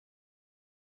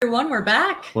Everyone, we're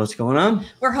back. What's going on?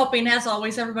 We're hoping, as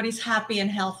always, everybody's happy and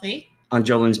healthy. On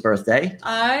Jolene's birthday.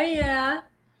 Yeah.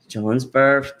 Jolene's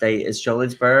birthday. It's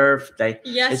Jolene's birthday.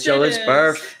 Yes, it's Jolene's it is.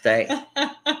 birthday.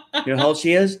 You know how old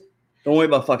she is? Don't worry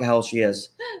about fucking how old she is.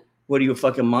 What are you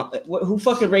fucking mom? Who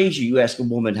fucking raised you? You ask a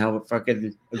woman a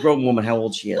grown woman how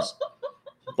old she is.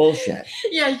 Bullshit.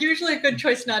 Yeah, usually a good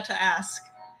choice not to ask.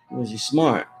 Was you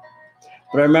smart?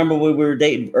 But I remember when we were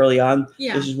dating early on.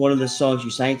 Yeah. This is one of the songs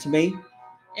you sang to me.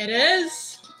 It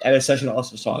is. And it's such an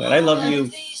awesome song. And I love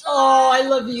you. Oh, I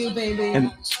love you, baby.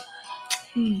 And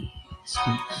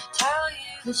tell you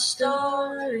the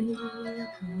story of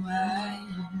who I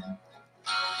am.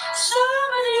 So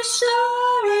many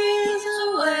stories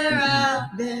of where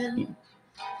I've been.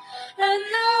 And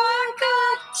how I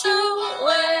got to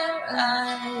where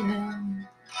I am.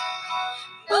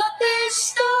 But these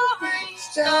stories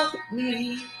don't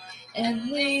mean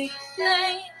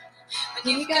anything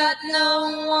when you got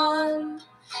no one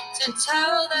to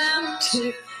tell them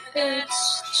to.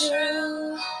 It's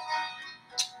true.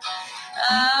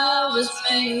 I was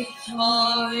made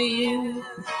for you.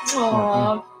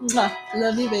 Aww,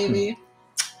 love you, baby.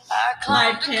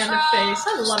 My panda face.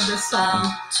 I love this song.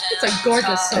 It's a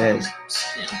gorgeous song. it is.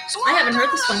 Yeah. I haven't heard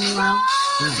this one in a while.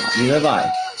 Neither have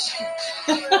I.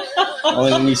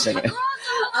 Only when you sing it.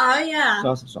 Oh, yeah. It's an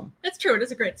awesome song. It's true. It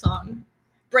is a great song.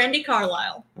 Brandy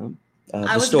Carlisle. I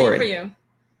The was story. made for you.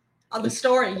 Oh, the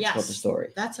story. Yes. It's called The Story.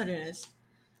 That's what it is.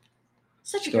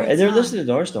 Such a Story. great And they're song. listening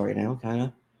to our story now, kind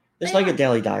of. It's They like are. a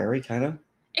daily diary, kind of.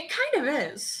 It kind of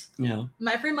is. You know,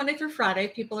 Every Monday through Friday,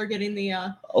 people are getting the.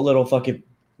 a little fucking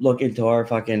look into our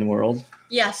fucking world.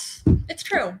 Yes, it's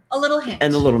true. A little hint.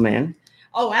 And the little man.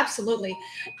 Oh, absolutely.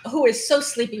 Who is so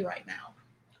sleepy right now?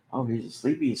 Oh, he's a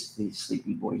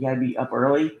sleepy boy. He had to be up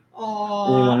early. And he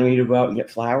Oh, wanted me to go out and get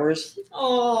flowers.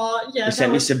 yeah. He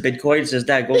sent me some Bitcoin. Says,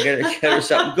 Dad, go get her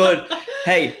something good.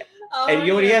 Hey, Oh, and you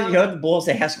know what he yeah. has? You know what the balls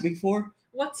they asked me for?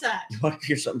 What's that? You want to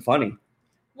hear something funny?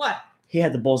 What? He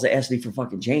had the balls that asked me for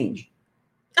fucking change.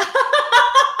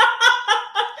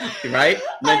 Right? Isn't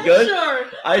that I'm good? Sure.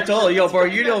 I told you, bro,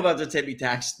 you know about the Timmy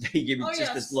tax. They give me Oh, just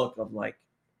yes. this look of like,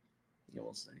 you know,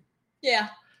 we'll see. Yeah.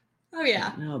 Oh,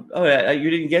 yeah. No, oh, yeah, you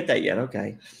didn't get that yet.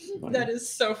 Okay. That is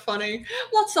so funny.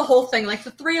 Well, that's the whole thing. Like,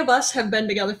 the three of us have been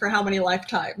together for how many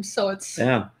lifetimes? So it's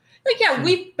Yeah. like, yeah,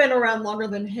 we've been around longer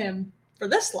than him for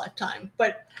this lifetime,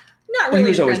 but not Well, really. he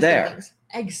was in always grand scheme of there. things.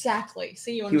 Exactly.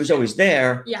 See, you He was understand. always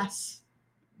there, Yes.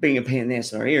 being a pain in the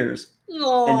ass in our ears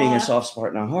Aww. and being a soft spot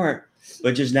in our heart.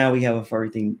 But just now we have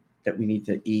everything that we need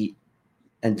to eat.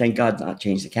 And thank God not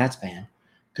change the cat's pan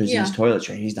because Yeah. he's toilet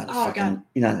trained. He's not a Oh, fucking, God.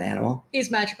 he's not an animal. He's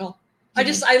magical.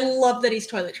 I love that he's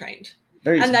toilet trained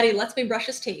Very, and that he lets me brush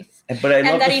his teeth but I and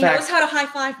love that the he fact, knows how to high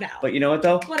five now. but you know what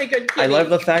though? What a good kid. I love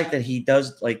the fact that he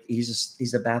does, like,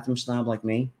 he's a bathroom snob like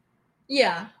me.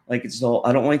 Yeah. Like, it's all,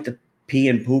 I don't like to pee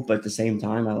and poop at the same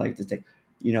time. I like to take,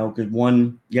 you know, because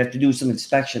one, you have to do some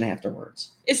inspection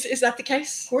afterwards. Is that the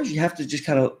case? Of course, you have to just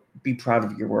kind of be proud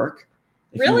of your work.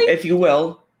 Really? If you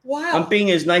will. Wow. I'm being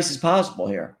as nice as possible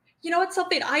here. You know, it's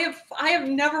something I have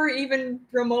never even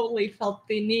remotely felt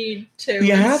the need to.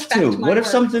 You have to. inspect my What if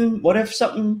work.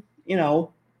 something, you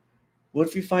know, what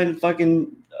if you find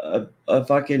fucking, a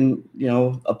fucking, you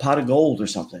know, a pot of gold or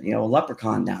something, you know, a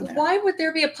leprechaun down there? Why would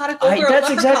there be a pot of gold or a That's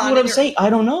leprechaun exactly what in I'm your- saying. I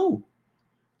don't know.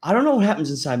 I don't know what happens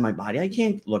inside my body. I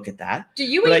can't look at that. Do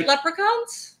you But eat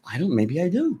leprechauns? I don't, maybe I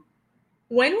do.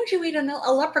 When would you eat a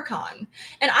leprechaun?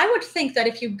 And I would think that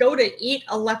if you go to eat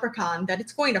a leprechaun, that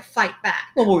it's going to fight back.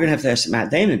 Well, we're going to have to ask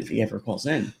Matt Damon if he ever calls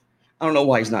in. I don't know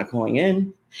why he's not calling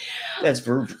in.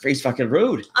 He's fucking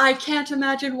rude. I can't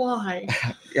imagine why.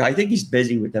 Yeah, I think he's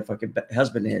busy with that fucking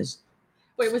husband of his.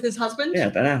 Wait, with his husband? Yeah,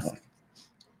 Ben Affleck.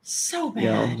 So bad. You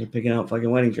know, they're picking out fucking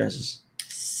wedding dresses.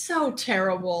 So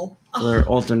terrible. For their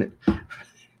alternate.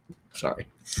 Sorry.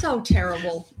 So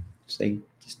terrible.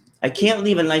 I can't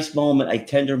leave a nice moment, a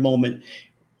tender moment,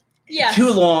 Yes.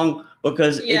 too long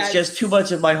because Yes. it's just too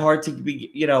much of my heart to be,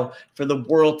 you know, for the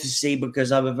world to see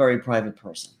because I'm a very private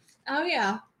person. Oh,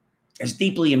 yeah. I was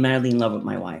deeply and madly in love with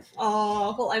my wife.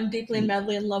 Oh, well, I'm deeply and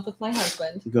madly in love with my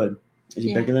husband. Good. Is he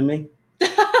Yeah. bigger than me?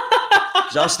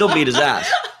 'Cause I'll still beat his ass.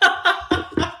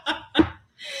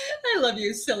 I love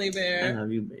you, silly I bear.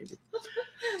 love you, baby.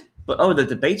 But the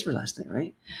debates were last night,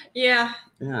 right? Yeah.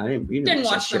 Yeah, I didn't. We Didn't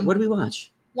that watch shit. them. What did we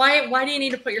watch? Why do you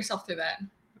need to put yourself through that?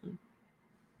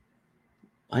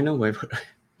 I know where.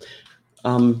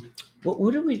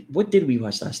 What did we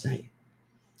watch last night?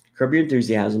 Curb Your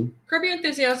Enthusiasm. Curb Your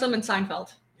Enthusiasm and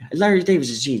Seinfeld. Larry Davis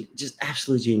is genius, just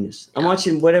absolute genius. I'm Yeah.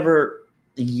 watching whatever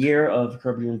the year of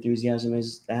Curb Your Enthusiasm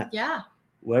is. That Yeah.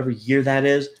 whatever year that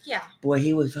is. Yeah. Boy,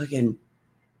 he was fucking.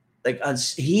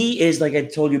 he is, like I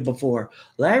told you before,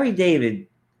 Larry David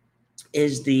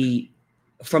is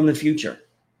from the future.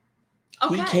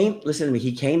 Okay. Listen to me,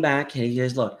 he came back and he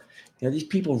says, look, these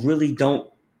people really don't,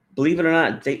 believe it or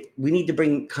not, we need to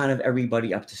bring kind of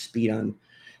everybody up to speed on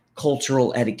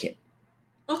cultural etiquette.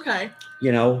 Okay.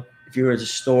 If you were at the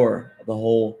store,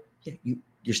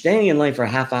 you're standing in line for a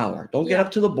half hour. Don't get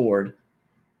up to the board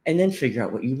and then figure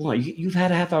out what you want. You've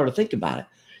had a half hour to think about it.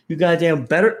 You goddamn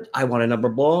better. I want a number,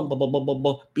 blah, blah, blah, blah, blah,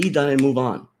 blah. Be done and move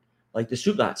on. Like the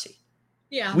soup Nazi.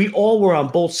 Yeah. We all were on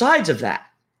both sides of that.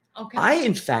 Okay. I,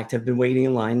 in fact, have been waiting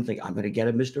in line, think I'm going to get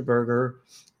a Mr. Burger,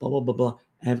 blah, blah, blah, blah.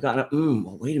 And I've gotten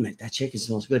well, wait a minute. That chicken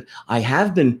smells good. I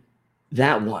have been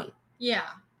that one. Yeah.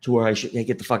 To where I should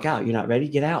get the fuck out. You're not ready?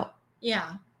 Get out.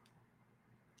 Yeah.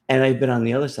 And I've been on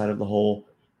the other side of the whole,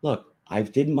 look, I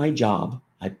did my job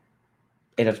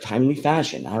in a timely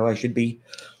fashion. How I should be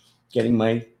getting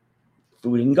my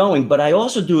food and going. But I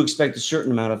also do expect a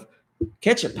certain amount of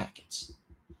ketchup packets.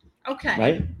 Okay.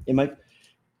 Right?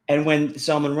 And when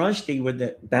Salman Rushdie, with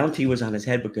the bounty was on his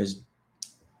head because,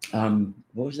 what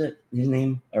was it? His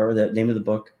name? Or the name of the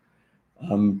book?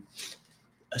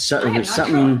 Something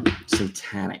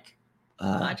satanic.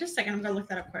 Just a second. I'm going to look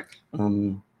that up quick.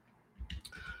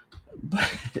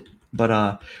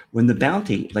 But when the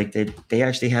bounty, like they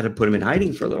actually had to put him in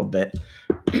hiding for a little bit.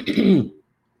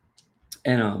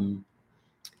 And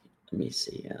let me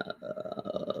see.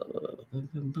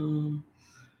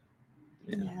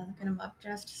 Looking him up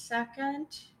just a second.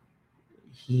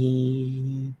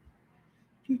 He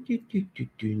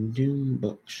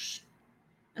books.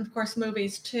 And of course,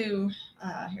 movies too.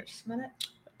 Here, just a minute.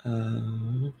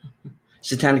 The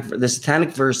Satanic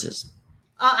Verses.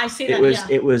 I see that.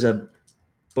 It was a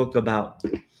book about.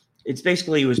 It's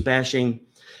basically, it was bashing,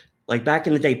 like back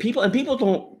in the day, people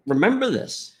don't remember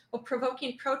this. Well,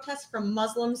 provoking protests from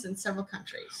Muslims in several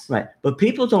countries. Right, but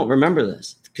people don't remember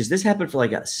this because this happened for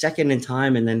like a second in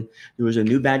time, and then there was a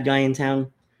new bad guy in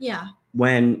town. Yeah.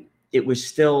 When it was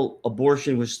still,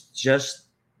 abortion was just,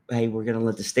 hey, we're going to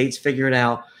let the states figure it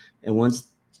out. And once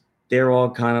they're all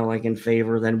kind of like in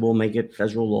favor, then we'll make it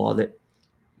federal law that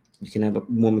a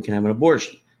woman can have an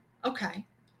abortion. Okay.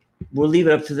 We'll leave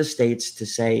it up to the states to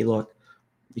say, look,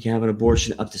 you can have an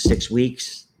abortion up to 6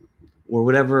 weeks or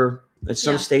whatever. And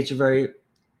some states are very,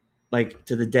 like,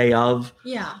 to the day of.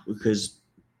 Yeah. Because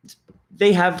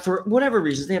they have, for whatever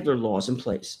reasons, they have their laws in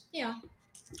place. Yeah.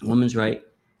 Woman's right.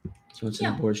 So it's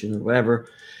an abortion or whatever,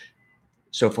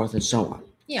 so forth and so on.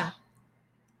 Yeah.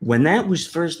 When we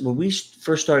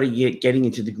first started getting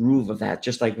into the groove of that,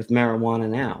 just like with marijuana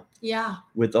now. Yeah.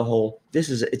 With the whole,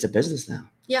 it's a business now.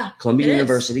 Yeah. Columbia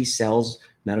University sells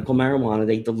medical marijuana.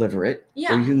 They deliver it.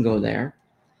 Yeah. Or you can go there.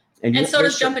 And so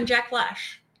does Jumpin' Jack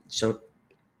Flash.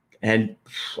 And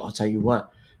I'll tell you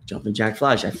what, Jumpin' Jack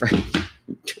Flash.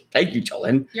 Thank you,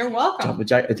 Jolene. You're welcome.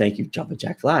 Thank you, Jumpin'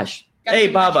 Jack Flash. Hey,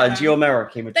 Baba, Gio Mera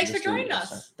came in. Thanks for joining us.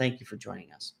 So thank you for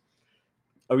joining us.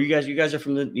 Oh, you guys are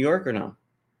from New York or no?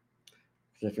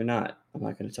 Because if you're not, I'm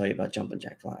not going to tell you about Jumpin'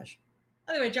 Jack Flash.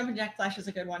 Anyway, Jumpin' Jack Flash is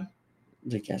a good one.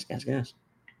 Is it gas, gas, gas?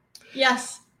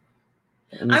 Yes.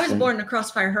 I was born in a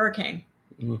crossfire hurricane.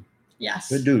 Mm. Yes.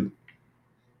 Good dude.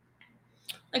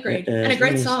 Agreed. And a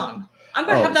great song. I'm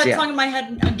going to have that song in my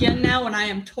head again now, and I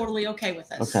am totally okay with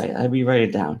this. Okay, I'll be write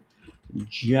it down.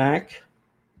 Jack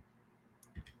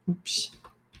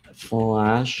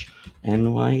Flash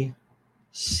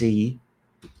NYC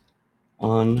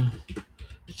on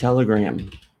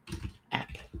Telegram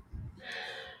app.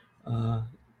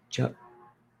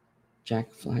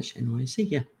 Jack Flash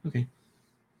NYC. Yeah. Okay.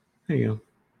 There you go.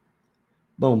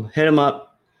 Boom. Hit him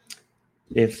up.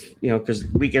 If because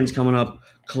weekend's coming up.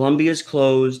 Columbia's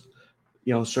closed.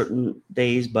 Certain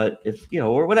days, but if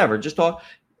or whatever, just talk.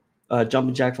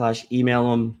 Jumpin' Jack Flash.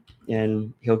 Email him,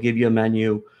 and he'll give you a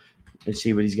menu and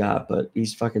see what he's got. But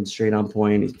he's fucking straight on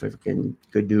point. He's fucking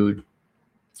good dude.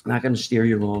 Not going to steer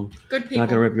you wrong. Good people. Not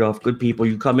going to rip you off. Good people.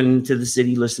 You come into the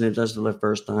city listening to us for the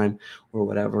first time or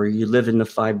whatever. You live in the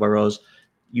 5 boroughs.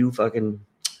 You fucking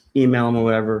email him or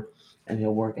whatever, and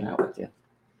he'll work it out with you.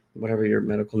 Whatever your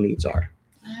medical needs are.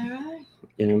 All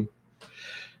right.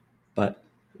 But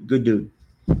good dude.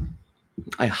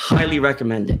 I highly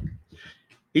recommend it.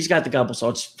 He's got the Gobble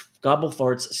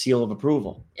Farts seal of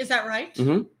approval. Is that right?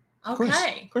 Mm-hmm.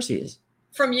 Okay. Of course he is.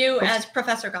 From you as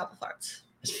Professor Gobble Farts.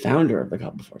 As founder of the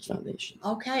Gobble Farts Foundation.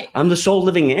 Okay. I'm the sole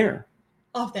living heir.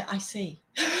 Oh, I see.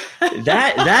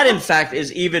 that in fact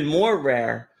is even more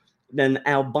rare than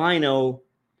albino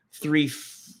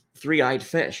three-eyed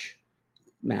fish.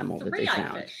 mammal that they Three-eyed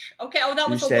found. fish. Okay. Oh, that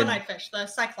You was the said- one-eyed fish, the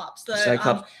cyclops, the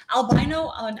Cyclops.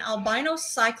 albino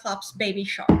cyclops baby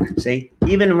shark. See,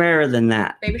 even rarer than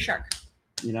that. Baby shark.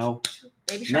 You know.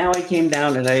 Baby Now shark. I came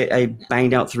down and I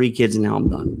banged out 3 kids and now I'm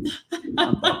done.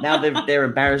 Now they're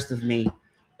embarrassed of me.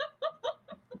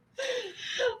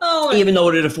 Oh. Even though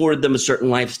it afforded them a certain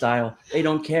lifestyle, they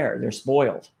don't care. They're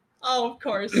spoiled. Oh, of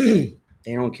course.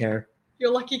 They don't care.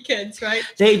 You're lucky kids, right?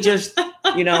 They just,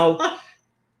 you know,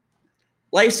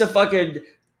 life's a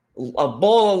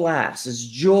ball of laughs. It's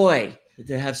joy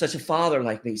to have such a father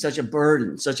like me, such a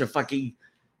burden, such a fucking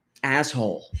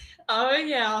asshole. Oh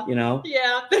yeah. You know,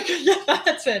 Yeah. Yeah,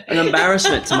 that's it. an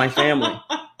embarrassment to my family,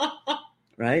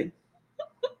 right?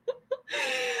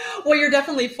 Well, you're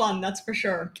definitely fun, that's for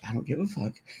sure. I don't give a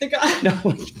fuck. The guy-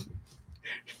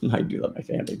 No, I do love my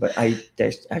family, but I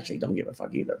actually don't give a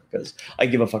fuck either because I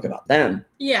give a fuck about them.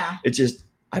 Yeah. It's just,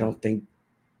 I don't think,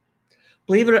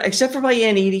 believe it or except for my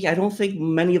Aunt Edie, I don't think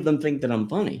many of them think that I'm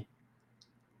funny.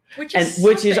 Which I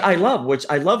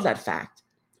love that fact.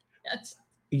 That's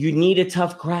You need a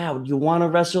tough crowd. You want to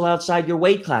wrestle outside your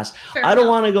weight class. fair I don't enough.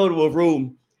 want to go to a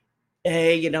room.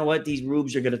 Hey, you know what? These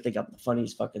rubes are going to think I'm the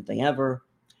funniest fucking thing ever.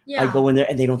 Yeah. I go in there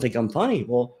and they don't think I'm funny.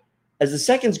 Well, as the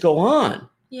seconds go on,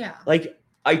 Yeah. like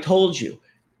I told you,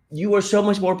 you are so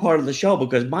much more part of the show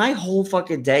because my whole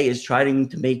fucking day is trying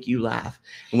to make you laugh.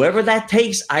 And whatever that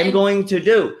takes, I'm And- going to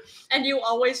do. And you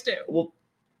always do. Well,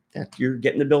 you're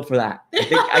getting the bill for that.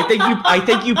 I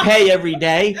think you pay every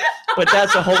day, but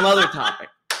that's a whole nother topic.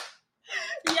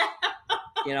 Yeah.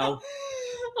 You know,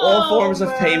 all forms of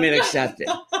man. payment accepted.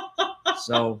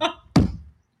 So,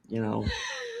 you know,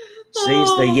 see,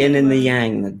 it's the yin and the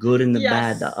yang, the good and the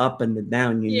bad, Yes. the up and the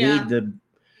down. Yeah.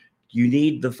 You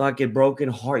need the fucking broken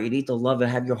heart. You need the love to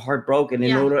have your heart broken in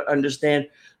Yeah. order to understand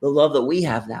the love that we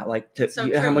have now. Like So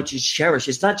how true. much is cherished.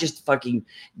 It's not just fucking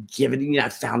given. You're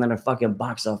not found in a fucking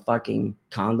box of fucking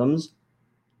condoms.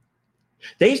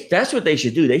 That's what they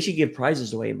should do. They should give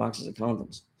prizes away in boxes of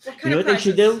condoms. What You know what they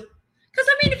should do? Because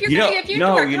I mean, if you're You know- gonna, if you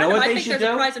no, do you know what I they think should there's a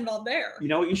do? prize involved there. You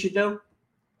know what you should do?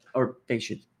 Or they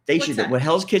should What's do that? what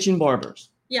Hell's Kitchen Barbers.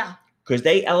 Yeah. Because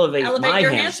they elevate my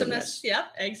your handsomeness. Yep.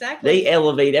 Exactly. They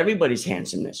elevate everybody's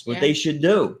handsomeness. What Yeah. they should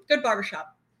do. Good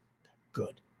barbershop.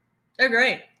 Good. They're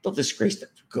great. Don't disgrace them.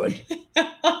 Good.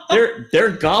 They're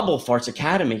Gobble Farts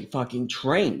Academy fucking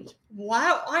trained.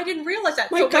 Wow, I didn't realize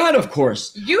that. My So wait, God, of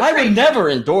course. you I would trained never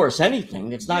endorse anything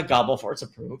that's not Gobble Farts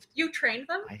approved. You trained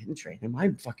them? I didn't train them.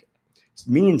 I'm fucking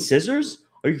me and scissors?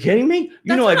 Are you kidding me? You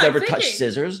That's know what I've I'm never touched thinking.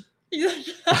 scissors.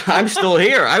 I'm still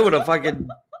here. I would have fucking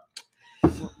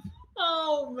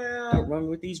Oh don't man. run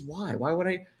with these. Why? Why would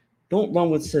I? Don't run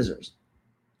with scissors.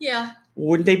 Yeah.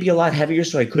 Wouldn't they be a lot heavier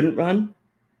so I couldn't run?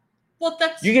 Well,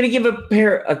 that's You're gonna give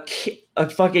a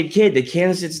fucking kid that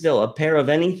can't sit still a pair of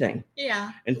anything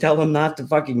yeah. and tell them not to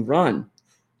fucking run.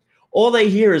 All they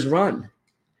hear is run.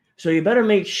 So you better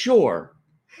make sure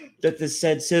that the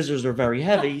said scissors are very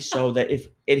heavy so that if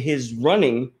it is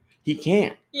running, he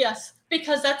can't. Yes,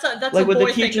 because that's Like a when boy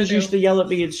the teachers thing used to to yell at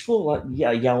me in school,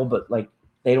 yell, but like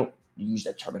they don't use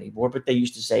that term anymore, but they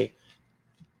used to say,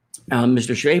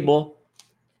 Mr. Schrabel,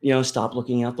 stop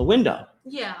looking out the window.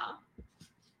 do. Yeah.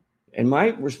 And my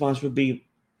response would be,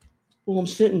 well, I'm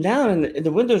sitting down and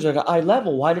the windows are at eye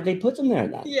level. Why did they put them there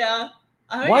then? Yeah.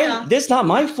 Oh, Why? yeah. It's not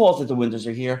my fault that the windows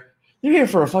are here. They're here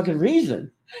for a fucking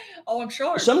reason. Oh, I'm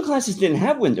sure. Some classes didn't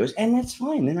have windows, and that's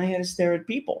fine. Then I had to stare at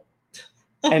people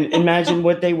and imagine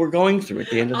what they were going through at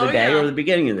the end of the Oh, day yeah. or the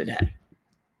beginning of the day.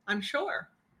 I'm sure.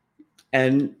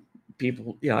 And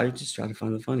people, I just try to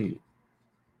find the funny.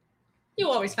 You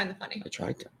always find the funny. I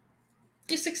tried to.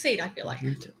 You succeed, I feel like.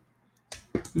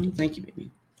 Thank you,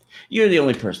 baby. You're the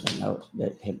only person I know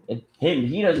that him,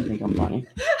 he doesn't think I'm funny.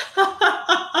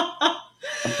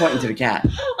 I'm pointing to the cat.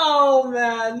 Oh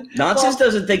man. Nonsense Well,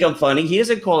 doesn't think I'm funny. He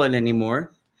doesn't call it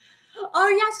anymore. oh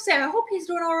yeah, I was gonna say, I hope he's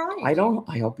doing all right.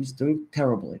 I hope he's doing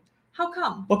terribly. How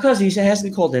come? Because he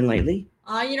hasn't called in lately.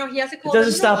 He hasn't He called.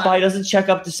 doesn't in stop a by, while. doesn't check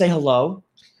up to say hello.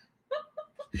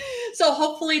 So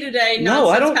hopefully today, No,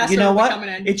 I Nonsense don't. Pastor You know will be what? coming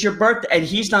in. It's your birthday, and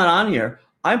he's not on here.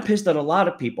 I'm pissed at a lot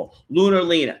of people. Lunar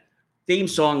Lena, theme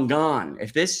song gone.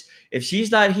 If she's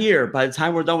not here by the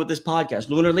time we're done with this podcast,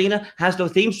 Lunar Lena has no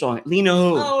theme song. Lena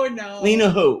who? Oh no. Lena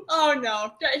who? Oh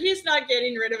no. He's not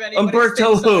getting rid of any.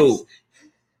 Umberto who?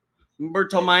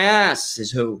 Umberto my ass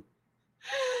is who?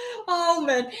 Oh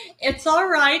man, it's all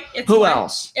right. It's Who my,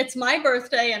 else? It's my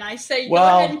birthday, and I say Well-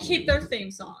 go ahead and keep their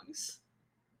theme songs.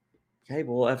 Okay,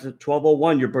 well after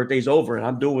 12:01, your birthday's over, and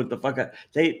I'm doing what the fuck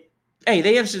they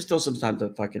have still some time to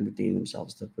fucking redeem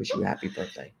themselves to wish you a happy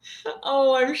birthday.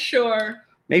 Oh, I'm sure.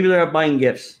 Maybe they're buying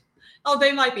gifts. Oh,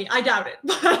 they might be. I doubt it.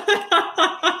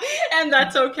 And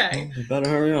that's okay. Oh, they better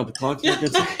hurry up. The clock's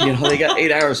they got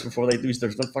 8 hours before they do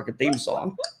their fucking theme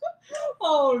song.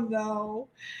 Oh no.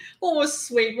 Well, it was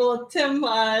sweet. Well, Tim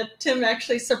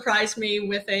actually surprised me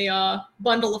with a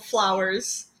bundle of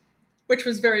flowers, which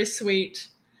was very sweet.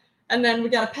 And then we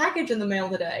got a package in the mail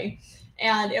today,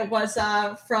 and it was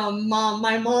from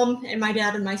my mom and my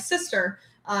dad and my sister,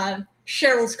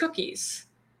 Cheryl's Cookies.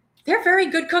 They're very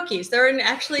good cookies. They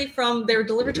were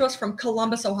delivered to us from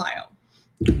Columbus, Ohio.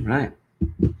 Right.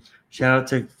 Shout out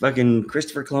to fucking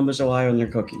Christopher Columbus, Ohio, and their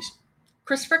cookies.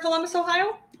 Christopher Columbus,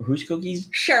 Ohio? Whose cookies?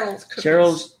 Cheryl's Cookies.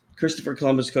 Cheryl's Christopher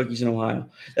Columbus Cookies in Ohio.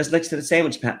 That's next to the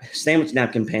sandwich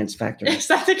napkin pants factory. Is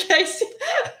that the case?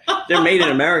 They're made in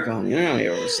America, honey. They're not made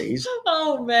overseas.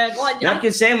 Oh, man. Well,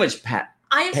 Napkin sandwich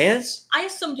pants? I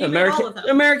assumed you made all of them.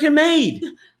 American made.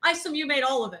 I assume you made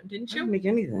all of them, didn't I you? didn't make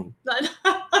anything.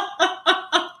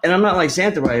 And I'm not like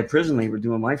Santa where I have prison labor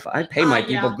doing I pay my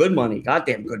people good money.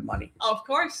 Goddamn good money. Of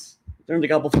course. They're in the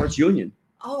Gobble Farts Union.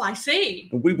 Oh, I see.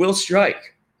 And we will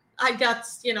strike.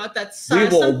 That's. We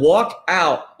will walk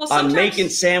out on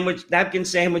making napkin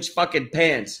sandwich fucking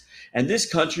pants. And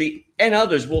this country and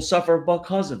others will suffer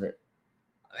because of it.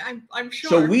 I'm sure.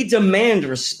 So we demand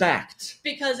respect.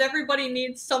 Because everybody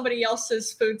needs somebody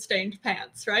else's food-stained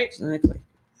pants, right? Exactly.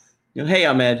 Hey,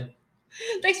 Ahmed.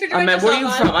 Thanks for joining us, Ahmed, where are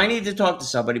you from? I need to talk to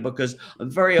somebody because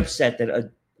I'm very upset that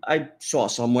I saw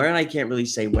somewhere, and I can't really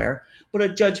say where, but a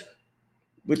judge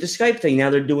with the Skype thing, now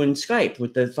they're doing Skype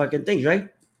with the fucking things, right?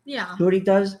 Yeah. You know what he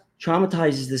does?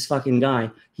 Traumatizes this fucking guy.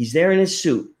 He's there in his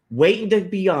suit, waiting to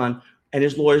be on, and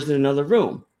his lawyer's in another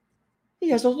room. He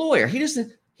has a lawyer. He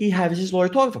has his lawyer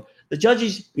talking for him. The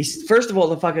judge, first of all,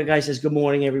 the fucking guy says, "Good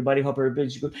morning, everybody. Hope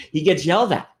everybody's good." He gets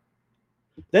yelled at.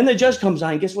 Then the judge comes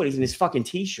on, and guess what? He's in his fucking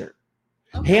T-shirt.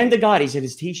 Okay. Hand to God, he's in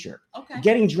his T-shirt. Okay.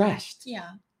 Getting dressed.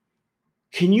 Yeah.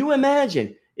 Can you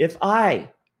imagine if I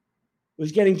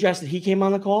was getting dressed and he came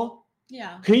on the call?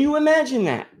 Yeah. Can you imagine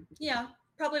that? Yeah.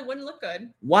 Probably wouldn't look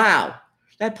good. Wow.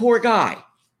 That poor guy.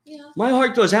 Yeah. My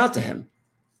heart goes out to him.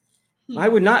 I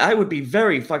would be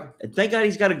very fucking. Thank God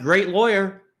he's got a great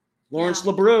lawyer, Lawrence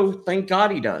LeBrew. Thank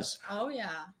God he does. Oh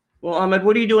yeah. Well, Ahmed,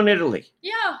 what do you do in Italy?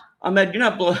 Yeah. Ahmed, you're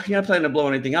not planning to blow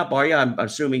anything up, are you? I'm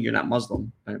assuming you're not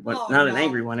Muslim, but not an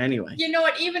angry one anyway. You know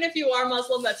what? Even if you are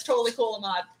Muslim, that's totally cool,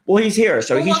 Ahmad. Well, he's here,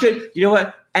 so he should. You know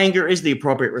what? Anger is the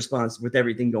appropriate response with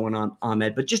everything going on,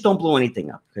 Ahmed. But just don't blow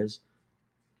anything up because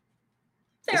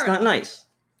it's not nice.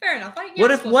 Fair enough.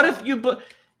 What if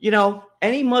you,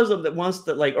 any Muslim that wants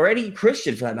to or any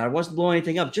Christian for that matter wants to blow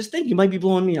anything up? Just think you might be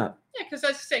blowing me up. Yeah, because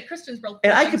as I say, Christians blow.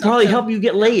 And I could probably help you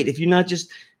get laid if you're not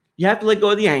just. You have to let go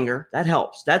of the anger. That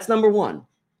helps. That's number one.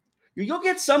 You'll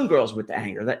get some girls with the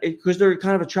anger because they're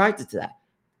kind of attracted to that.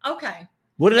 Okay.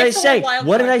 What did I say?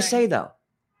 What did I say though?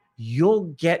 You'll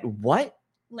get what?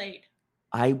 Laid.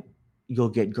 You'll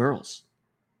get girls.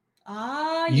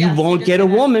 You won't get a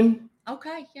woman.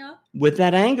 Okay, yeah. With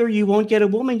that anger, you won't get a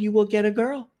woman. You will get a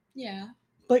girl. Yeah.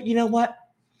 But you know what?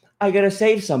 I gotta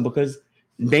save some because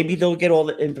maybe they'll get all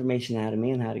the information out of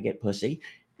me on how to get pussy.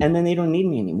 And then they don't need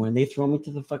me anymore. And they throw me to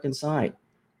the fucking side.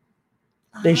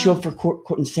 They show up for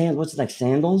court in sandals. What's it like,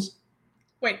 sandals?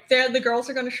 Wait, the girls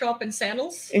are going to show up in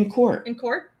sandals? In court. In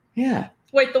court? Yeah.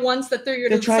 Wait, the ones that threw you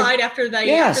to the side after they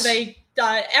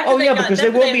die? Because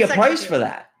there will be a price for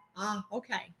that.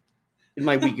 Okay. It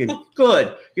might be good.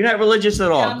 Good. You're not religious at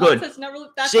all. Good.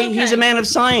 That's See, okay. He's a man of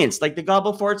science, like the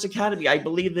Gobble Farts Academy. I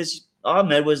believe this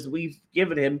Ahmed we've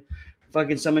given him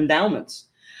fucking some endowments.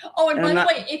 Oh, and by the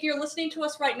way, if you're listening to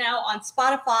us right now on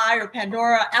Spotify or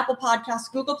Pandora, Apple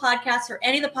Podcasts, Google Podcasts, or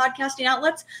any of the podcasting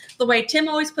outlets, the way Tim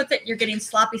always puts it, you're getting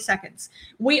sloppy seconds.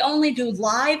 We only do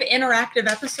live interactive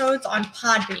episodes on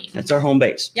Podbean. That's our home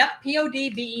base. Yep,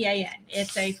 Podbean.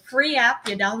 It's a free app.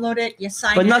 You download it, you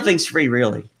sign in. But nothing's free,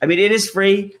 really. I mean, it is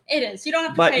free. It is. You don't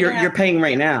have to but pay. But you're paying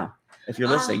right now. If you're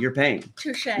listening, you're paying.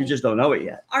 Touche. You just don't know it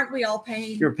yet. Aren't we all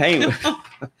paying? You're paying.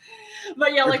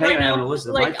 But yeah, like right now,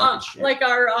 like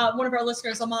our one of our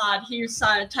listeners, Ahmad, he's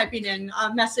typing in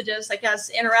messages like as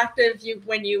interactive.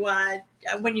 When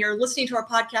you're listening to our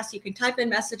podcast, you can type in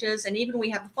messages, and even we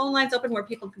have the phone lines open where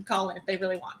people can call in if they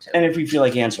really want to. And if we feel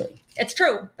like answering, it's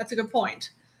true. That's a good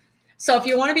point. So if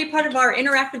you want to be part of our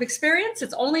interactive experience,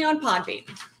 it's only on Podbean.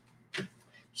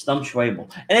 Stump Schwabel.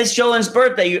 And it's Jolene's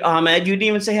birthday, Ahmed. You didn't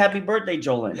even say happy birthday,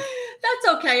 Jolene. That's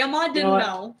okay. Ahmad didn't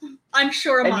know. I'm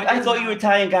sure Ahmad I thought you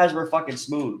Italian guys were fucking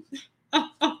smooth.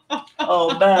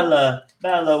 Oh, Bella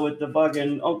with the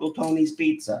fucking Uncle Tony's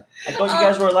pizza. I thought you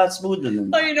guys were a lot smoother than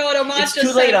that. Oh, you know what, Ahmad? It's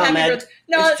too late, Ahmed.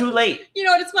 No, it's too late. You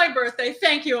know what? It's my birthday.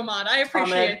 Thank you, Ahmad. I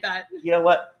appreciate that. You know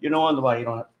what? You know why you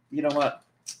don't have, you know what?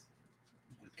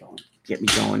 Keep going. get me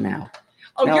going now.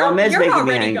 Oh, now, you're Ahmed's making me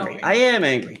already angry. going. I am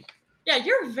angry. Yeah,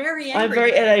 you're very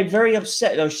angry. I'm very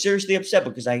upset. I'm seriously upset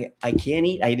because I can't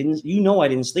eat. I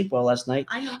didn't sleep well last night.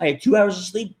 I know. I had 2 hours of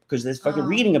sleep because there's fucking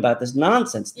reading about this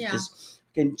nonsense. Yeah.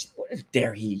 What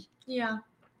dare he? Yeah.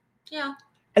 Yeah.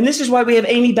 And this is why we have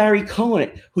Amy Barry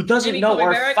Cohen, who doesn't Amy know Coney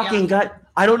our Barrett, fucking gut.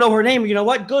 I don't know her name. You know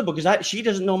what? Good, because she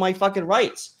doesn't know my fucking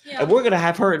rights. Yeah. And we're going to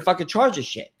have her in fucking charge of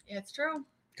shit. It's true.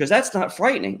 Because that's not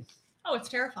frightening. Oh, it's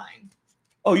terrifying.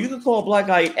 Oh, you can call a black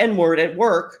guy N-word at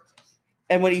work,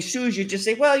 and when he sues you, just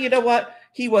say, well, you know what?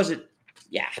 He wasn't.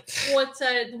 Yeah. Well, it's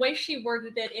the way she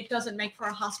worded it, it doesn't make for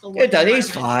a hostile work It does.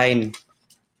 He's environment. fine.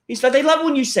 He's fine. They love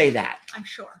when you say that. I'm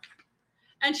sure.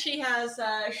 And she has,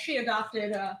 she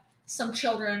adopted some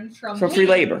children from free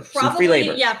labor. Probably, free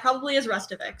labor. Yeah, probably as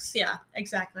Restivics. Yeah,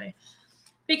 exactly.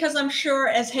 Because I'm sure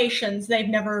as Haitians, they've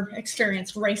never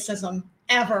experienced racism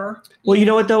ever. Well, you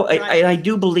know what, though? Right. I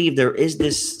do believe there is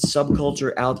this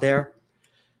subculture out there.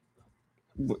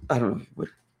 I don't know.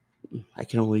 I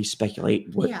can only speculate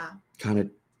what kind of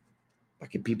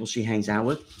fucking people she hangs out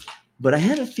with. But I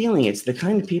have a feeling it's the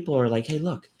kind of people who are like, hey,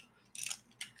 look,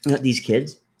 these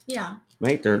kids. Yeah.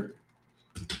 Right? They're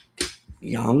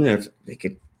young. They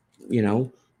could,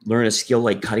 learn a skill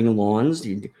like cutting lawns.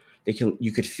 You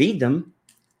could feed them.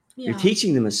 Yeah. You're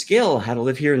teaching them a skill, how to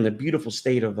live here in the beautiful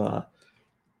state of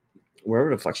wherever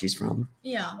the fuck she's from.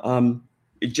 Yeah.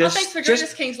 Thanks for joining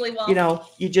us, Kingsley. Well,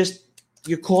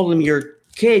 you call them your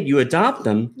kid, you adopt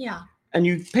them. Yeah. And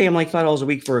you pay them like $5 a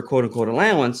week for a quote unquote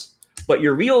allowance. But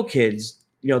your real kids,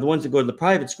 the ones that go to the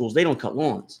private schools, they don't cut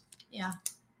lawns. Yeah.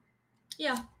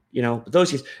 Yeah. But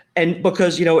those kids, and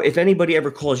because, if anybody ever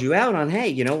calls you out on,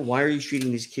 hey, why are you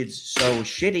treating these kids so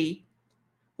shitty?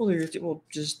 Well,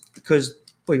 just because,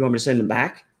 you want me to send them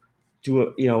back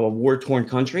to a war-torn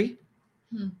country?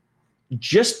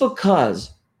 Just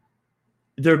because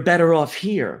they're better off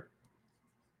here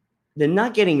than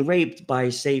not getting raped by,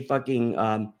 say, fucking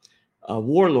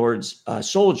warlords,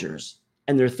 soldiers,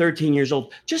 and they're 13 years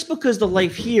old, just because the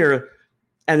life here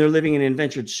and they're living in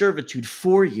indentured servitude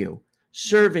for you,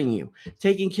 serving you,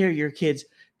 taking care of your kids,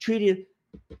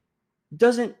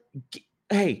 doesn't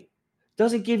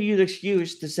give you the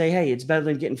excuse to say, hey, it's better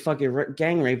than getting fucking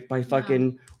gang raped by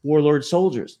fucking warlord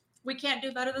soldiers. We can't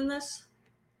do better than this.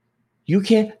 You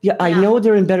can't. Yeah, I know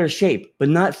they're in better shape, but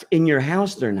not in your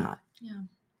house. They're not. Yeah.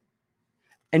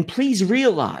 And please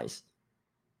realize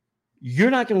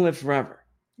you're not going to live forever.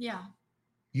 Yeah.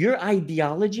 Your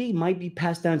ideology might be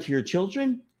passed down to your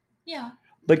children. Yeah.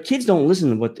 But kids don't listen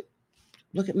to what.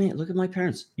 Look at me. Look at my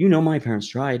parents. My parents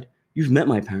tried. You've met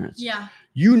my parents. Yeah.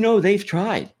 They've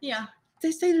tried. Yeah.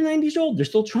 They say they're 90 years old. They're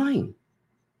still trying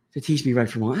to teach me right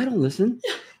from wrong. I don't listen.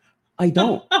 I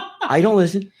don't. I don't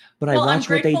listen. But I watch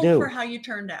what they do. For how you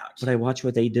turned out. But I watch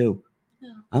what they do.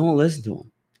 Yeah. I won't listen to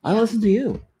them. I listen to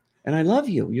you, and I love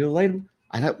you. You're like,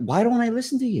 why don't I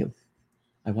listen to you?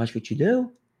 I watch what you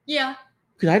do. Yeah.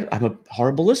 Because I'm a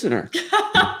horrible listener.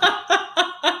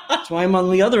 That's why I'm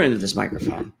on the other end of this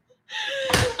microphone.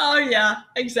 Oh yeah,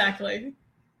 exactly.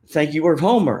 Thank you, Irv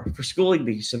Homer, for schooling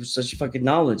me such fucking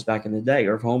knowledge back in the day.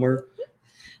 Irv Homer,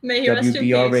 may he rest in peace.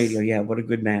 WBR Radio. Yeah, what a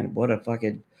good man. What a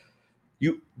fucking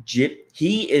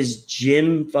he is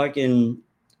Jimmy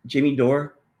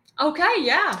Dore. Okay,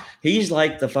 yeah. He's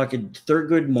like the fucking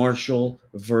Thurgood Marshall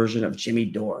version of Jimmy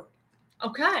Dore.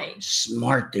 Okay.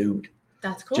 Smart dude.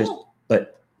 That's cool.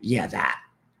 That.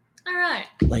 All right.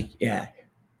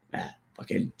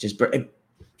 Fucking just brilliant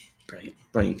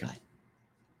guy.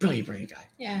 Brilliant guy.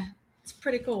 Yeah, it's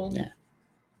pretty cool. Yeah.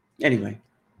 Anyway,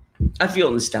 I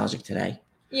feel nostalgic today.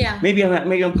 Yeah. Maybe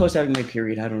I'm close to having my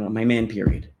period. I don't know, my man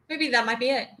period. Maybe that might be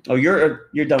it. Oh, you're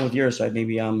done with yours, so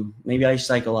maybe I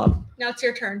cycle up. Now it's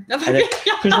your turn.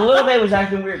 Because a little bit was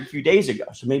acting weird a few days ago,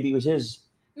 so maybe it was his.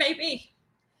 Maybe.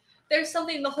 There's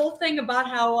something, the whole thing about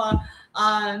how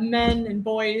men and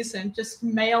boys and just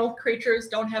male creatures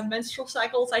don't have menstrual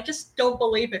cycles. I just don't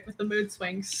believe it with the mood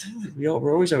swings. We're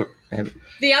always over.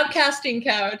 The Outcasting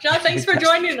Couch. Thanks for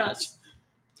joining us.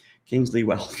 Kingsley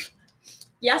Wealth.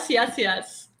 Yes. He's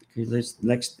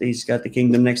got the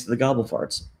kingdom next to the Gobble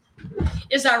Farts.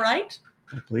 Is that right?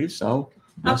 I believe so.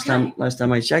 Last time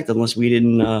I checked, unless we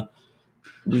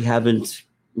haven't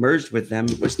merged with them.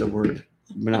 What's the word?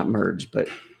 We're not merged, but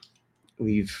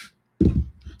we've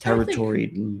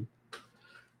territoried and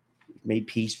made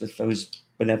peace with those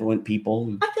benevolent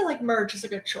people. I feel like merge is a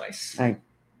good choice.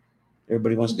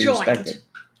 Everybody wants to be Joined. respected.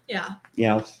 Yeah.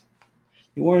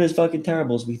 You weren't as fucking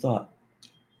terrible as we thought.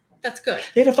 That's good.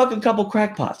 They had a fucking couple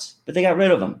crackpots, but they got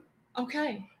rid of them.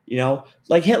 Okay.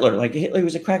 Like Hitler. Like Hitler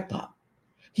was a crackpot.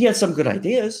 He had some good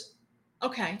ideas.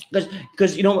 Okay.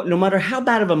 Because no matter how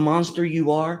bad of a monster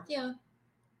you are, Yeah.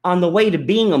 on the way to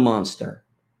being a monster,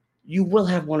 you will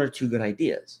have one or two good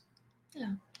ideas.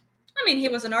 Yeah. I mean, he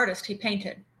was an artist. He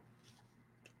painted.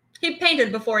 He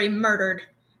painted before he murdered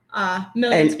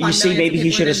millions. And you see, maybe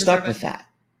he should have stuck with that.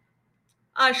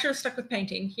 I should have stuck with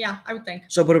painting. Yeah, I would think.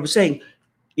 So, what I was saying,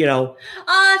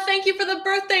 Thank you for the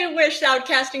birthday wish,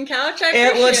 Outcasting Couch. I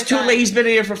appreciate well, it's too that. late. He's been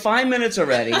here for 5 minutes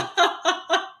already.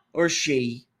 Or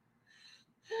she.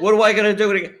 What do I got to do?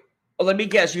 Well, let me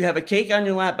guess. You have a cake on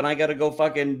your lap, and I got to go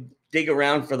fucking dig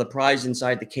around for the prize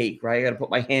inside the cake, right? I got to put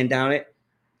my hand down it.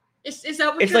 Is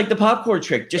that what it's like the popcorn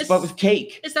trick, but with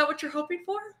cake. Is that what you're hoping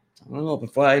for? I don't know,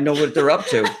 before I know what they're up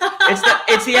to.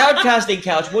 It's the Outcasting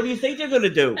Couch. What do you think they're going to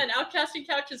do? An Outcasting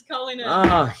Couch is calling in.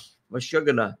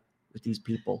 Mashugana with these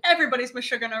people. Everybody's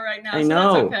Mashugana right now, I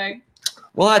know. That's okay.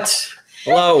 What?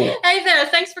 Hello. Hey there.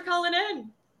 Thanks for calling in.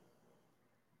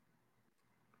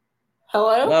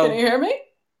 Hello? Can you hear me?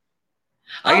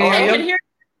 I can hear you.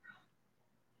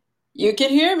 You can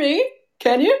hear me?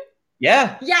 Can you?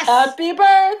 Yeah. Yes. Happy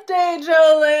birthday,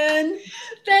 Jolyn.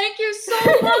 Thank you so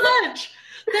much.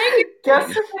 Thank you.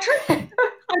 Guess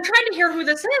I'm trying to hear who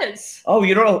this is. Oh,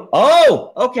 you don't know?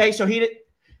 Oh, okay. So he did.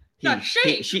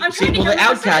 She. The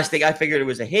Outcasting, I figured it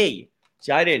was a he.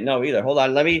 See, I didn't know either. Hold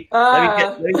on. Let me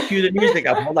cue the music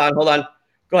up. Hold on.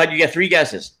 Go ahead. You get 3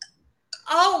 guesses.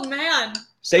 Oh, man.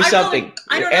 Say something.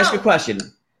 I don't Ask know. a question.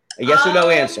 A yes or no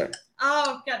answer.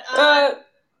 Oh, God.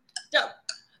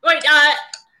 Wait,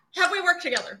 have we worked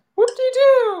together?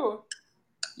 Whoop-de-doo.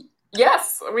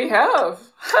 Yes, we have.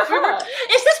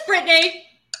 Is this Brittany?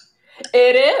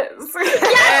 It is.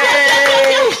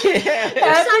 Yes!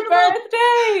 Happy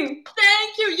birthday!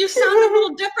 Thank you. You sound a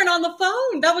little different on the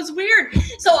phone. That was weird.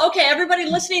 So, okay, everybody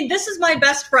listening, this is my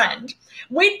best friend.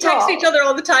 We text each other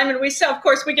all the time, and we say, of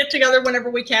course, we get together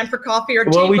whenever we can for coffee or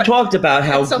tea. Well, we talked about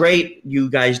how great you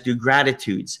guys do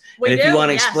gratitudes. And if you want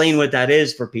to explain what that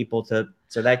is for people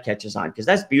so that catches on, because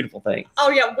that's a beautiful thing. Oh,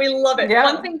 yeah, we love it. Yeah.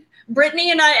 One thing,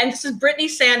 Brittany and I, and this is Brittany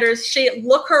Sanders,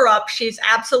 look her up. She's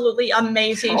absolutely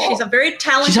amazing. She's a very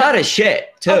talented. She's hot as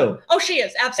shit, too. Oh, she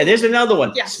is, absolutely. And there's another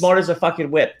one. Yes. Smart as a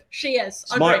fucking whip. She is.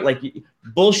 Smart, like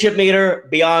bullshit meter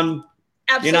beyond.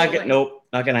 Absolutely.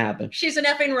 Not gonna happen. She's an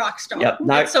effing rock star. Yep,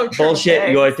 not so true. bullshit.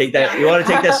 You want to take that? Yeah. You want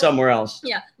to take that somewhere else?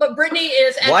 Yeah, but Brittany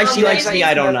is. Why she likes me,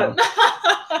 I don't know.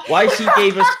 Why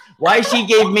she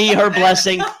gave me her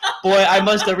blessing? Boy, I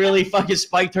must have really fucking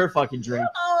spiked her fucking drink.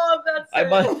 Oh, that's.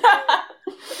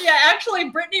 Yeah, actually,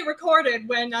 Brittany recorded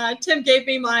when Tim gave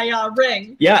me my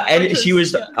ring. Yeah, and she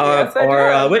was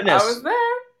our witness. I was there.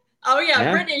 Oh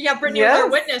yeah, Brittany. Yeah, Brittany was our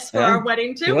witness for our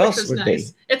wedding too, which was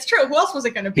nice. It's true. Who else was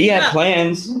it going to be? He had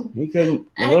plans. He couldn't.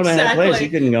 The little man had plans. He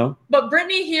couldn't go. But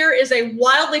Brittany here is a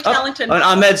wildly talented.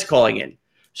 Ahmed's calling in,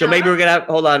 so maybe we're gonna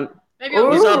hold on.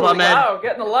 What's up, Ahmed? Wow,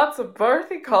 getting lots of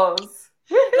birthday calls.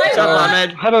 What's up,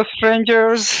 Ahmed? Hello,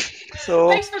 strangers. So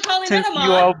thanks for calling since in, Ahmad.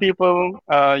 you all people,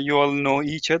 you all know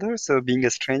each other, so being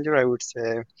a stranger, I would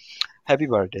say happy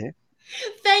birthday.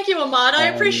 Thank you, Ahmad. I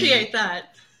appreciate that.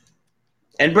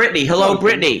 And Brittany. Hello,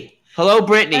 Brittany. Hello,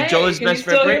 Brittany. Hey, Joel's best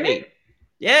friend, Brittany.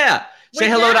 Yeah. Say Wait,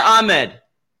 hello to Ahmed.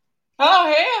 Oh,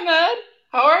 hey, Ahmed.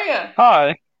 How are you?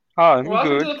 Hi. I'm Welcome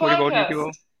good. to the What about podcast.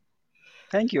 you?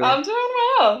 Thank you. I'm doing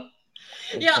well.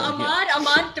 Yeah,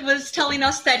 Ahmad was telling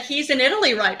us that he's in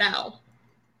Italy right now.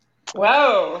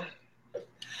 Whoa.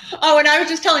 Oh, and I was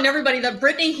just telling everybody that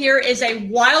Brittany here is a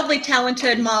wildly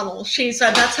talented model. She's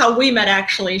that's how we met,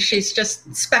 actually. She's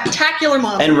just spectacular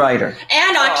model. And writer.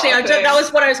 And actually, that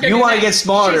was what I was going to say. You want to get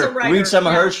smarter, read some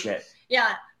of her shit.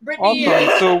 Yeah, Brittany.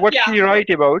 Awesome. So what do you write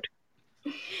about?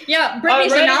 Yeah,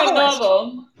 Brittany's a novelist.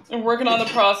 novel. I'm working on the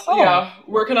process. Yeah,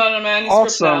 working on a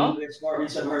manuscript now.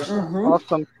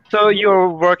 Awesome. So you're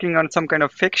working on some kind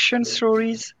of fiction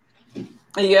stories?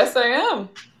 Yes, I am.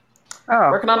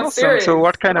 Working on a series. So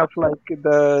what kind of, like,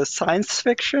 the science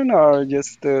fiction or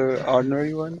just the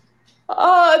ordinary one?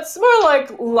 It's more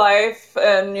like life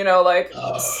and,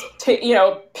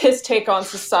 piss take on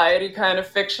society kind of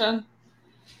fiction.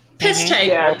 Piss take.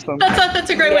 Yeah. Awesome. That's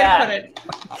a great way to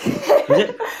put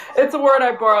it. It's a word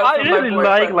I borrowed I from my really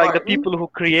boyfriend, like the Martin. people who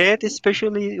create,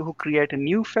 especially who create a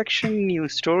new fiction, new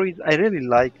stories. I really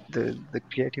like the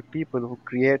creative people who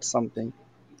create something,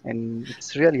 and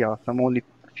it's really awesome. Only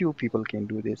few people can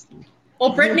do this.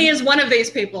 Well, Brittany is one of these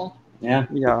people. Yeah.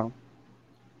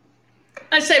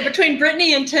 I say between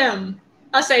Brittany and Tim,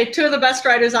 I say 2 of the best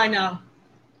writers I know.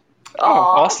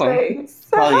 Awesome. Thanks.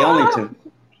 Probably the only 2.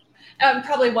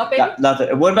 Probably what, baby?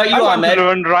 Nothing. What about you, I want Ahmed? to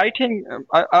learn writing.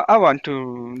 I want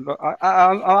to.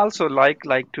 I also like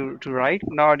to write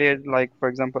nowadays. Like, for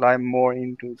example, I'm more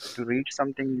into to read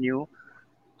something new.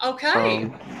 Okay.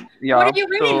 Yeah. What are you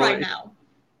reading So right now?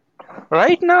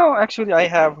 right now, actually, I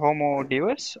have Homo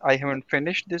Deus. I haven't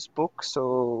finished this book,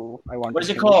 so I want What to is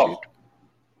it finish it. called?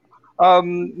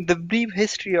 The brief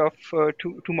history of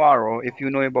tomorrow. If you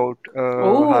know about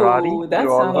Harari, Ooh, that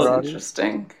Yuval sounds Oh, Harari.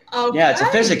 interesting. yeah, it's a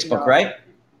Okay. physics book, right?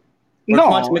 Or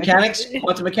quantum No, mechanics?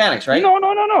 Quantum mechanics, right?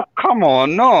 no. Come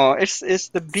on, no. It's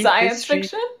the brief Science history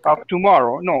fiction? of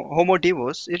tomorrow. No, Homo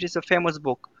Deus. It is a famous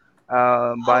book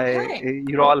by Okay.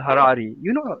 Yuval Harari.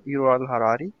 You know Yuval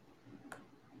Harari?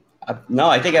 No,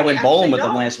 I think I went actually bowling with them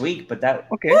don't. last week, but that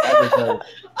Okay. was a.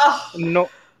 Oh, No,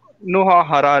 Noah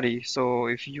Harari. So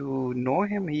if you know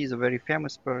him, he's a very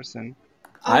famous person.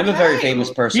 I'm a very famous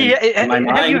So okay. person in my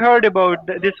have you mind. heard about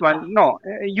this one? No,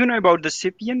 you know about the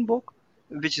Scythian book,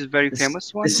 which is very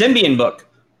famous The one. Symbian book.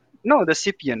 No, the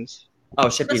Scythians. Oh, The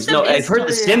Symbians. No, I've heard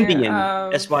the Sibians. History Symbian.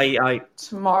 of SYI.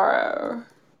 tomorrow.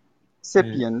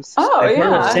 Scythians. Oh I've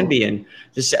heard of yeah. Symbian.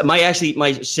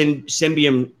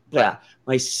 Symbian. Yeah,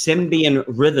 my Symbian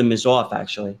rhythm is off.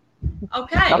 Actually,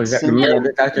 Okay. Not was that, remember Symbian.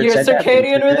 the doctor Your said that in the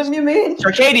circadian rhythm, test? you mean?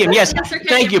 Circadian, yes. Yeah, circadian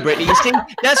Thank you, rhythm. Brittany. You see,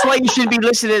 that's why you should be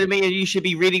listening to me, and you should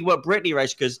be reading what Brittany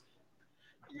writes, because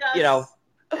Yes. you know,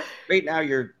 right now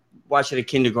you're watching a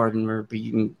kindergarten or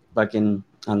being fucking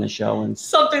on the show, and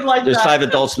Something like there's that. 5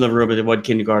 adults in the room, and one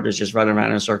kindergartner's just running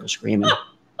around in a circle screaming.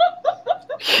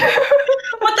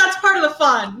 But that's part of the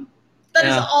fun. That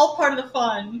is Yeah. all part of the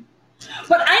fun.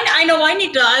 But I know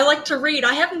I like to read.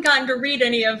 I haven't gotten to read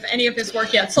any of his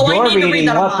work yet, so I You're need to read reading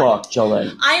that what on. book,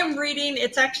 Jolene? I am reading.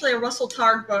 It's actually a Russell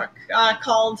Targ book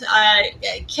called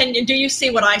 "Do You See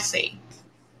What I See?"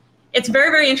 It's very,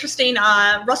 very interesting.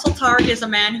 Russell Targ is a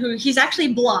man he's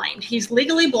actually blind. He's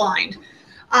legally blind,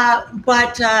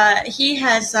 but he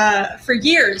has for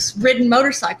years ridden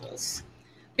motorcycles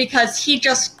because he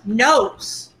just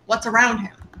knows what's around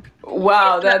him.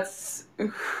 Wow, that's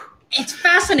It's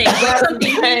fascinating. that's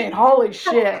insane. Holy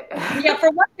shit. Yeah, for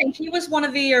one thing, he was one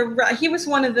of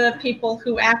the people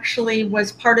who actually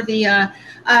was part of the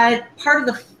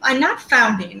not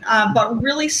founding, but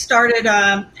really started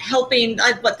helping.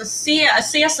 The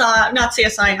CSI, not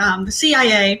CSI, the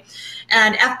CIA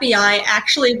and FBI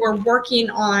actually were working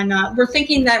on. We're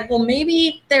thinking that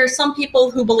maybe there's some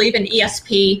people who believe in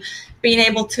ESP. Being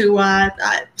able to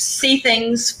see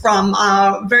things from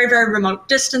very, very remote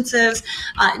distances,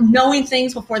 knowing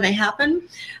things before they happen.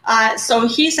 So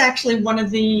he's actually one of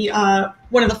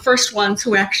the first ones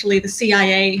who actually the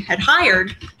CIA had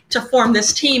hired to form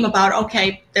this team about,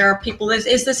 okay, there are people.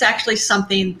 Is this actually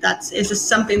something that's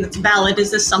valid? Is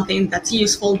this something that's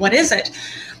useful? What is it?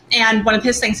 And one of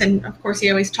his things, and of course he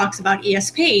always talks about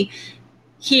ESP.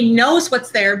 He knows what's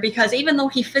there because even though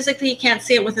he physically can't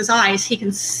see it with his eyes, he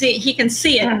can see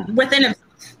it within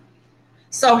himself.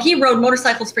 So he rode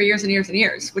motorcycles for years and years and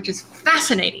years, which is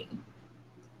fascinating.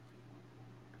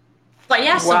 But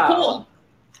yeah, so cool.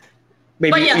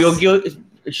 Maybe But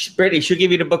yes. Brittany, she'll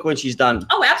give you the book when she's done.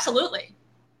 Oh, absolutely.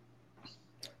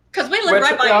 Because we live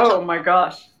right by each other. Oh my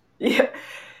gosh. Yeah.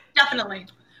 Definitely.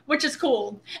 Which is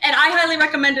cool. And I highly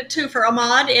recommend it too for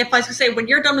Ahmad. If I was to say, when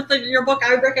you're done with your book,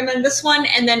 I would recommend this one.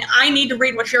 And then I need to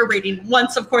read what you're reading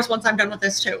once I'm done with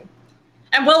this too.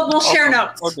 And we'll share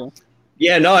notes. Okay.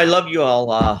 Yeah, no, I love you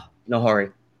all. No hurry.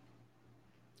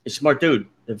 He's a smart dude.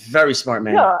 A very smart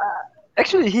man. Yeah,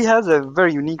 actually, he has a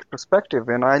very unique perspective,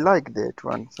 and I like that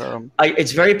one. So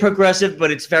It's very progressive, but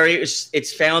it's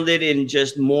founded in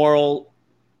just moral,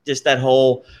 just that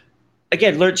whole.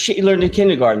 Again, learn in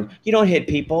kindergarten. You don't hit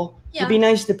people. Yeah. You be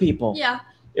nice to people. Yeah.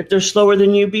 If they're slower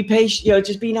than you, be patient.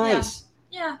 Just be nice.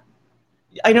 Yeah.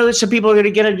 I know that some people are going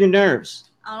to get on your nerves.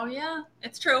 Oh, yeah.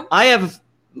 It's true.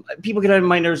 People get on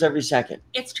my nerves every second.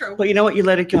 It's true. But you know what? You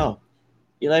let it go.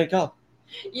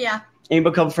 Yeah. And you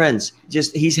become friends.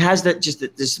 He has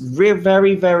this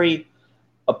very, very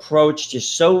approach,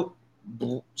 just so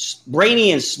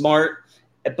brainy and smart,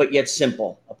 but yet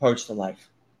simple approach to life.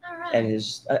 All right.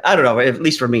 And I don't know, at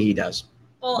least for me, he does.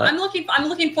 Well, But I'm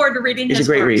looking forward to reading it's his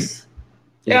a great read. books.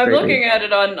 Yeah, I'm looking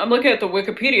at the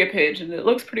Wikipedia page, and it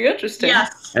looks pretty interesting.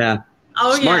 Yes. Yeah.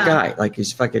 Oh, Smart yeah. guy. Like,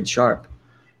 he's fucking sharp.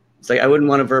 It's like, I wouldn't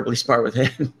want to verbally spar with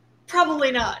him.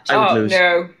 Probably not. I would Oh lose.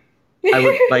 no. I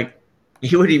would,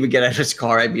 he wouldn't even get out of his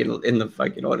car. I'd be in the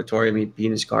fucking auditorium. He'd be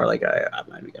in his car. Like, I'm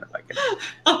not even going to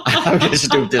I'm going to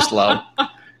stoop this low.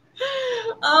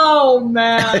 Oh,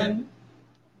 man.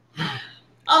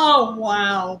 Oh,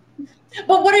 wow.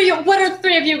 Well, what are the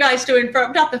three of you guys doing?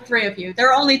 Not the three of you.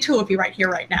 There are only two of you right here,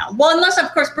 right now. Well, unless,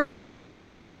 of course,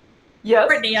 Yes.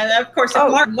 Brittany, of course, Oh,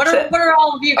 Martin. What are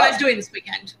all of you guys doing this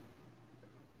weekend?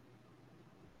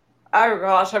 Oh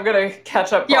gosh, I'm gonna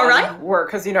catch up Yeah, on right? work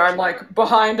because I'm like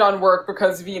behind on work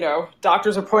because of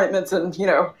doctor's appointments and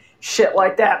shit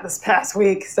like that this past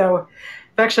week. So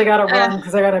I've actually got to run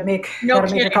because I gotta make No a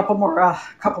kidding. couple more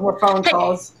phone Hey,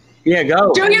 calls. Yeah,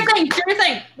 go. Do your thing. Do your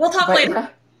thing. We'll talk But later.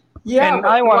 yeah, And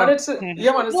but I wanted wanna,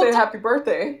 to wanted to We'll say t- happy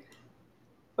birthday.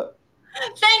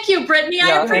 Thank you, Brittany. I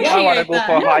yeah, and I wanna appreciate go that.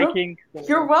 for Yeah, hiking. you're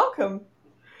So, welcome.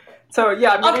 So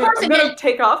yeah, Of course, I'm again. gonna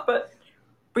take off, but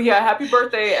yeah, happy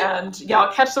birthday, and yeah,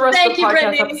 I'll catch the rest Thank of the you, podcast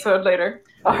Brittany. episode later.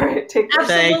 All right, take care.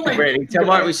 Absolutely. Thank you, Brittany. Tell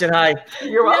Mark we said hi.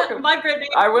 You're Yeah, welcome. bye, Brittany.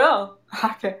 I will.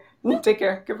 Okay, take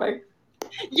care. Goodbye.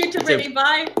 You too, Brittany.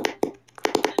 Bye.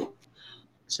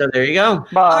 So there you go.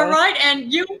 bye. All right,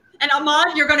 and you and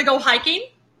Ahmad, you're going to go hiking?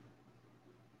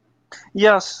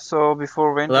 Yes. So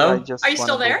before winter, Hello? I just Are you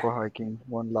still wanna go there? for hiking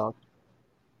one last.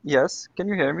 Yes. Can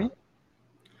you hear me?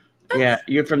 Yeah,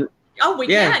 you're from. Oh, we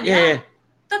Yeah, can. yeah, yeah.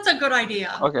 That's a good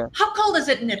idea. Okay. How cold is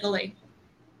it in Italy?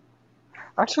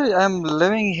 Actually, I'm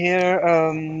living here.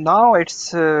 Now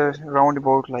it's around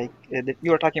about like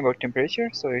you are talking about temperature,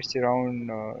 so it's around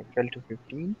 12 to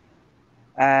 15.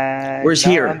 And Where's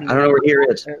now here? I'm I don't know where here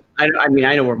is. uh, I mean,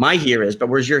 I know where my here is, but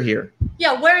where's your here?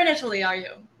 Yeah, where in Italy are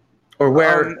you? Or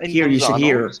where in here? You said Bolzano.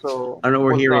 here. So I don't know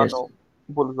where here is.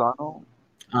 Bolzano. Oh,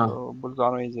 So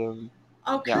Bolzano is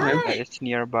Okay. okay. it's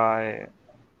nearby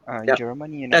Yep.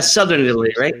 Germany, and That's southern Italy,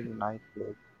 it's right? really nice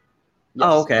place.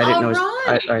 Oh, Yes. okay. I didn't know. All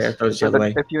I right. thought it was the So other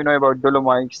way. if you know about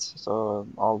Dolomites, so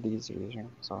all these regions,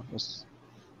 so it's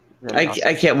really awesome.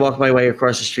 I can't walk my way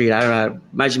across the street. I don't know.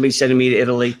 Imagine me sending me to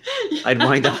Italy. I'd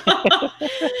wind up.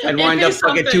 I'd wind up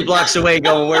fucking 2 blocks away,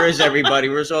 going, "Where is everybody?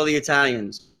 Where's all the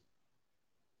Italians?"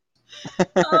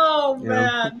 Oh, You know?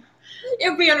 man.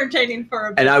 It'd be entertaining for a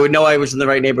bit. And I would know I was in the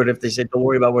right neighborhood if they said, "Don't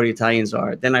worry about where the Italians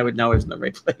are." Then I would know I was in the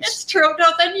right place. It's true. No,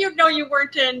 then you know you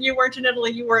weren't in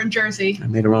Italy. You were in Jersey, I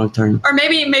made a wrong turn. or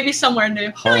maybe somewhere new.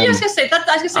 No, Home. I was gonna say that.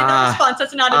 I was gonna say that response.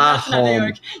 That's not New home.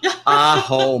 York. Yeah.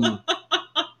 Home.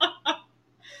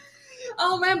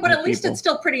 Oh man, but My at least people. it's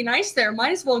still pretty nice there.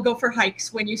 Might as well go for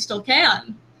hikes when you still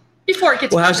can, before it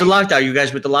gets. Well, how's the heavy. lockdown? You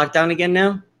guys with the lockdown again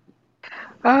now?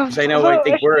 Because I know. I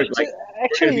think we're like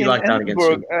actually be in locked down again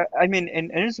Innsbruck, soon. I mean in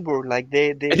Innsbruck, like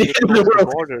they At the close end of the the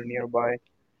world. border nearby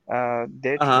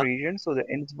that Uh-huh. region, so the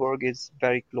Innsbruck is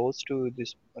very close to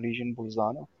this region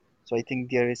Bolzano. So I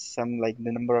think there is some like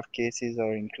the number of cases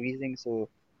are increasing, so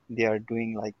they are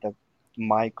doing like the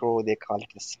micro, they call it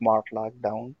the smart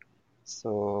lockdown.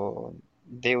 So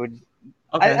they would,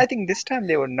 Okay. I think this time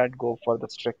they would not go for the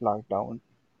strict lockdown.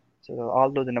 So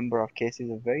although the number of cases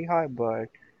are very high, but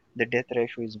the death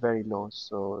ratio is very low,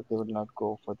 so they will not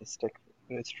go for the strict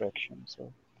restriction.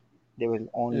 So they will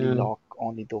only Yeah. lock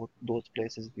only those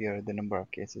places where the number of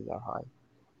cases are high.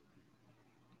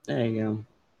 There you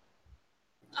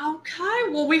Okay,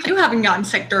 well we you haven't gotten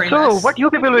sick during So this. what you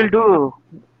people will do,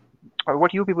 or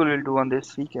what you people will do on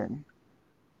this weekend? go.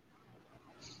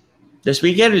 This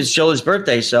weekend is Jola's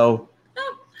birthday, so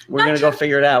we're not gonna go sure.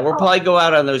 figure it out. We'll probably go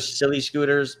out on those silly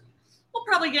scooters We'll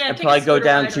probably get. and take probably a go scooter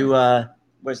down ride to or-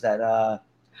 what's that?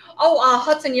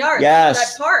 Hudson Yards.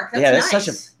 Yes. That park. That's Yeah, that's nice.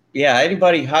 such a- Yeah,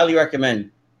 anybody highly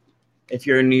recommend. If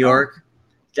you're in New York,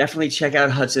 definitely check out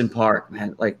Hudson Park,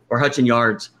 man. Or Hudson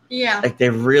Yards. Yeah. Like they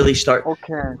really start.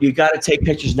 Okay. You got to take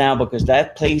pictures now because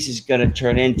that place is going to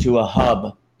turn into a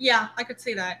hub, Yeah, I could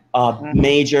see that. a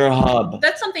major hub.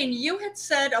 That's something you had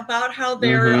said about how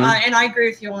they're, Mhm. and I agree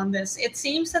with you on this. It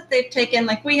seems that they've taken,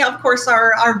 like, we have, of course,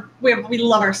 we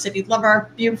love our city, love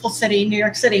our beautiful city, New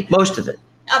York City. Most of it,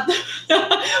 Well,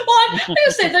 I'm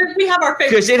gonna say that we have our favorite.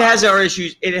 because it has spots. our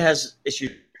issues. It has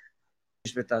issues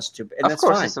with us too, and Of that's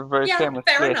course, fine. it's a very Yeah, famous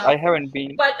fair place. enough. I haven't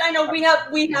been. But I know we have.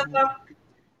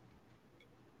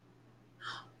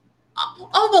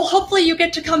 Oh well, hopefully you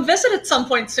get to come visit at some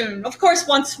point soon. Of course,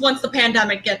 once the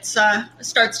pandemic gets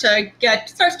starts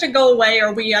to go away,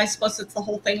 or I suppose it's the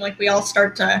whole thing. Like we all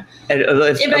start to. And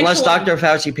unless Eventually. Dr.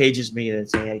 Fauci pages me and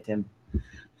say, "Hey Tim,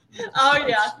 Oh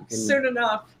yeah, You can- soon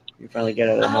enough. you finally get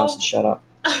out of the house and shut up."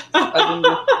 I think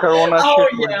this Corona Oh,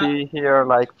 shit would yeah. be here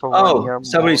like for Oh, 1 year more.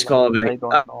 somebody's calling me. I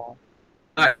don't know. All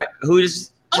right,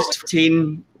 who's just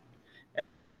 15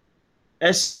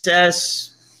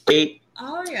 SS8?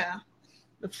 Oh yeah.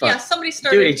 The fuck? Yeah, somebody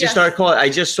started. Dude, he just yes. started calling. I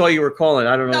just saw you were calling.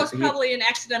 I don't know. That was probably an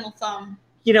accidental thumb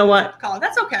You know what? call.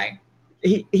 That's okay.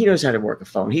 He knows how to work a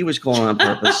phone. He was calling on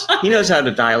purpose. He knows how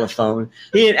to dial a phone.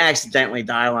 He didn't accidentally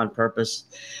dial on purpose.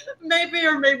 Maybe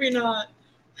or maybe not.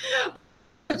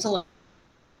 It's a little.